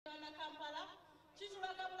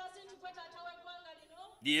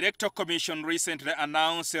The Electoral Commission recently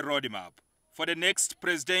announced a roadmap for the next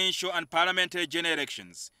presidential and parliamentary general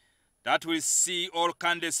elections that will see all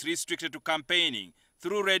candidates restricted to campaigning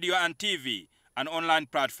through radio and TV and online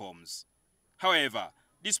platforms. However,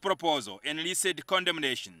 this proposal enlisted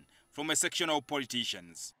condemnation from a section of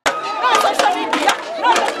politicians.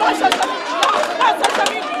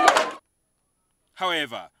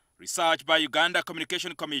 However, research by Uganda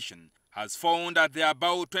Communication Commission has found that there are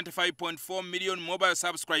about 25.4 million mobile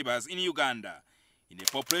subscribers in Uganda, in a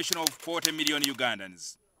population of 40 million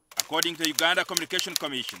Ugandans. According to the Uganda Communication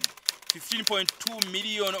Commission, 15.2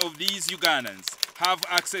 million of these Ugandans have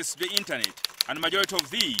access to the internet, and the majority of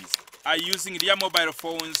these are using their mobile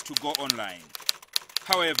phones to go online.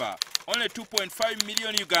 However, only 2.5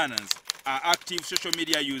 million Ugandans are active social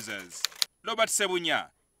media users. Robert Sebunya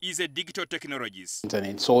is a digital technologist.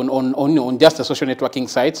 Internet. So on just the social networking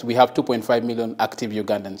sites, we have 2.5 million active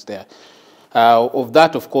Ugandans there. Of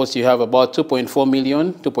that, of course, you have about 2.4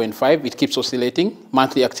 million, 2.5, it keeps oscillating,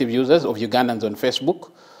 monthly active users of Ugandans on Facebook.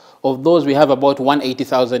 Of those, we have about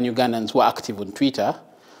 180,000 Ugandans who are active on Twitter.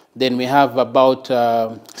 Then we have about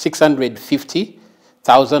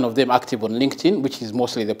 650,000 of them active on LinkedIn, which is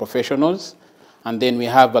mostly the professionals. And then we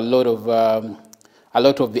have a lot of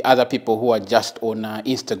the other people who are just on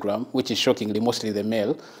Instagram, which is shockingly mostly the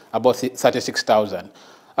male, about 36,000.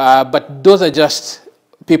 But those are just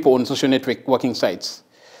people on social networking sites.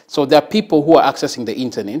 So there are people who are accessing the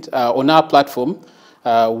internet. On our platform,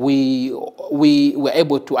 we were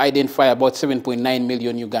able to identify about 7.9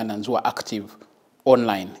 million Ugandans who are active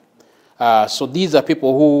online. So these are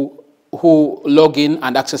people who log in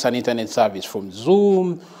and access an internet service from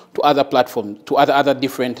Zoom to other platforms, to other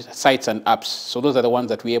different sites and apps. So those are the ones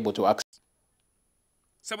that we're able to access.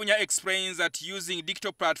 Sebunya explains that using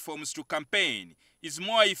digital platforms to campaign is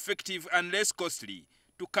more effective and less costly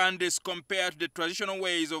to candidates compared to the traditional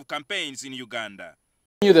ways of campaigns in Uganda.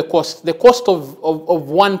 The cost of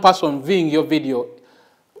one person viewing your video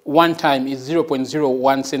one time is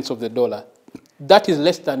 0.01 cents of the dollar. That is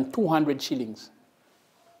less than 200 shillings.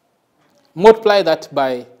 Multiply that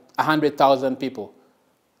by 100,000 people,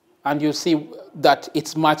 and you see that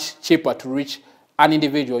it's much cheaper to reach an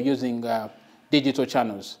individual using digital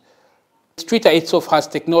channels. Twitter itself has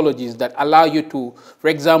technologies that allow you to, for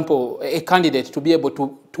example, a candidate to be able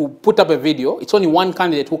to put up a video. It's only one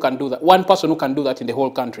candidate who can do that, one person who can do that in the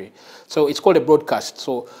whole country. So it's called a broadcast.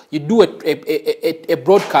 So you do a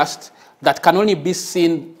broadcast that can only be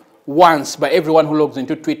seen once by everyone who logs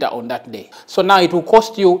into Twitter on that day. So now it will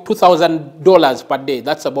cost you $2,000 per day.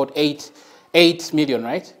 That's about 8 million,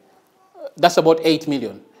 right? That's about 8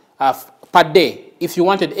 million per day if you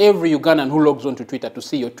wanted every Ugandan who logs onto Twitter to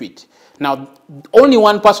see your tweet. Now, only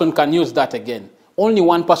one person can use that again. Only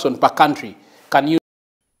one person per country can use.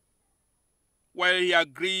 While he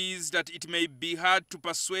agrees that it may be hard to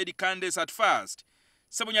persuade candidates at first,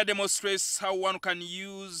 Sebunya demonstrates how one can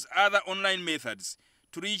use other online methods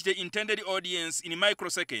to reach the intended audience in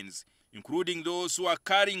microseconds, including those who are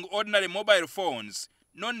carrying ordinary mobile phones,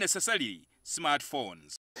 not necessarily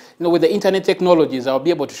smartphones. You know, with the internet technologies, I'll be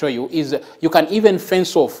able to show you, is you can even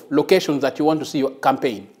fence off locations that you want to see your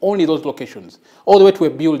campaign, only those locations, all the way to a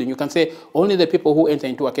building. You can say only the people who enter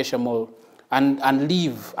into Acacia Mall and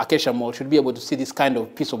leave Acacia Mall should be able to see this kind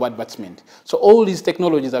of piece of advertisement. So all these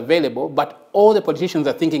technologies are available, but all the politicians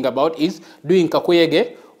are thinking about is doing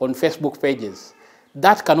kakuyege on Facebook pages.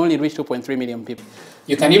 That can only reach 2.3 million people.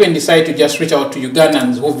 You can even decide to just reach out to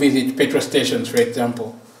Ugandans who visit petrol stations, for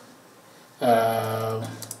example.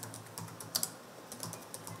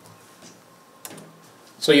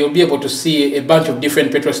 So you'll be able to see a bunch of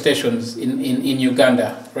different petrol stations in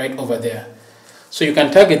Uganda, right over there. So you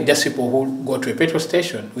can target just people who go to a petrol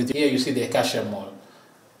station. With here you see the Acacia Mall.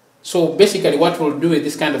 So basically what we'll do with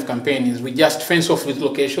this kind of campaign is we just fence off these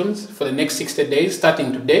locations for the next 60 days,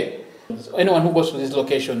 starting today. Anyone who goes to these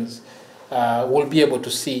locations will be able to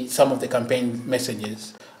see some of the campaign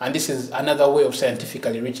messages. And this is another way of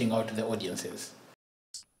scientifically reaching out to the audiences.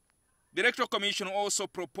 The Electoral Commission also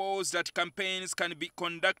proposed that campaigns can be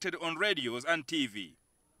conducted on radios and TV.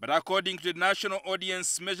 But according to the National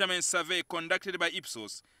Audience Measurement Survey conducted by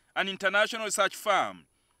Ipsos, an international research firm,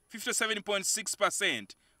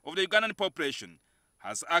 57.6% of the Ugandan population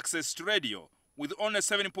has access to radio, with only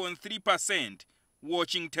 7.3%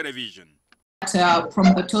 watching television.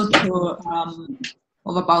 From the total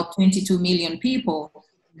of about 22 million people,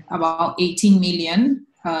 about 18 million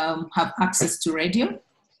have access to radio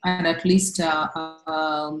and at least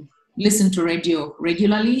listen to radio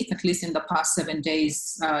regularly. At least in the past 7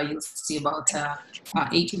 days, you'll see about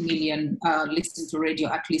 18 million listen to radio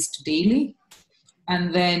at least daily.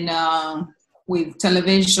 And then with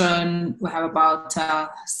television, we have about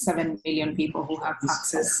 7 million people who have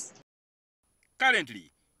access.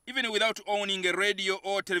 Currently, even without owning a radio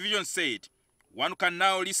or television set, one can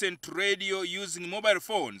now listen to radio using mobile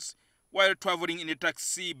phones while traveling in a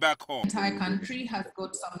taxi back home. The entire country has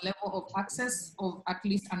got some level of access of at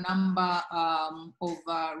least a number of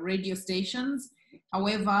radio stations.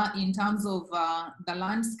 However, in terms of the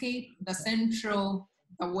landscape, the central,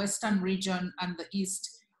 the western region, and the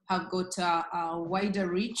east have got a wider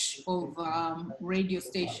reach of radio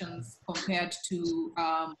stations compared to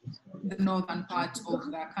the northern part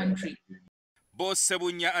of the country. Both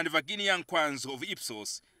Sebunya and Virginia Nkwanzo of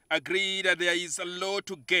Ipsos agree that there is a lot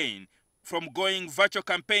to gain from going virtual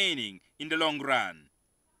campaigning in the long run.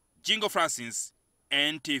 Jjingo Francis,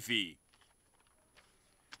 NTV.